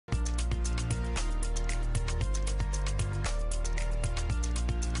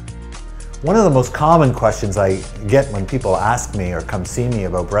One of the most common questions I get when people ask me or come see me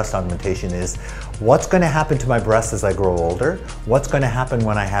about breast augmentation is, what's going to happen to my breasts as I grow older? What's going to happen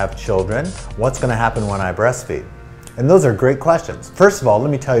when I have children? What's going to happen when I breastfeed? And those are great questions. First of all,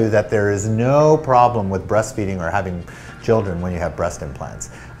 let me tell you that there is no problem with breastfeeding or having children when you have breast implants.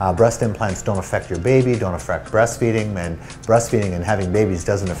 Breast implants don't affect your baby, don't affect breastfeeding, and breastfeeding and having babies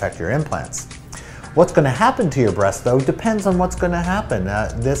doesn't affect your implants. What's going to happen to your breast, though, depends on what's going to happen.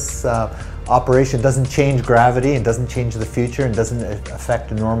 This operation doesn't change gravity and doesn't change the future and doesn't affect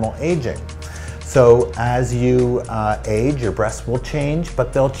normal aging. So as you age, your breasts will change,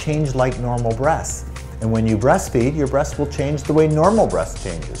 but they'll change like normal breasts. And when you breastfeed, your breast will change the way normal breast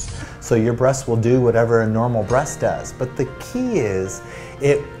changes. So your breast will do whatever a normal breast does. But the key is,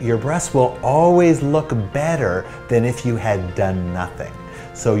 your breast will always look better than if you had done nothing.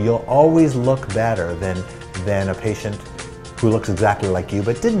 So you'll always look better than a patient who looks exactly like you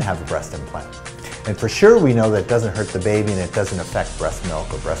but didn't have a breast implant. And for sure we know that it doesn't hurt the baby and it doesn't affect breast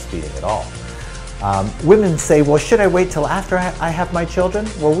milk or breastfeeding at all. Women say, well, should I wait till after I have my children?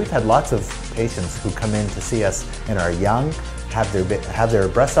 Well, we've had lots of patients who come in to see us and are young, have their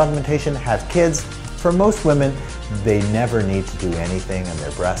breast augmentation, have kids. For most women, they never need to do anything and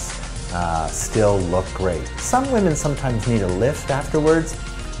their breasts still look great. Some women sometimes need a lift afterwards,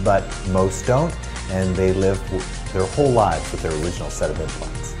 but most don't, and they live their whole lives with their original set of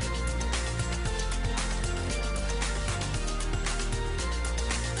implants.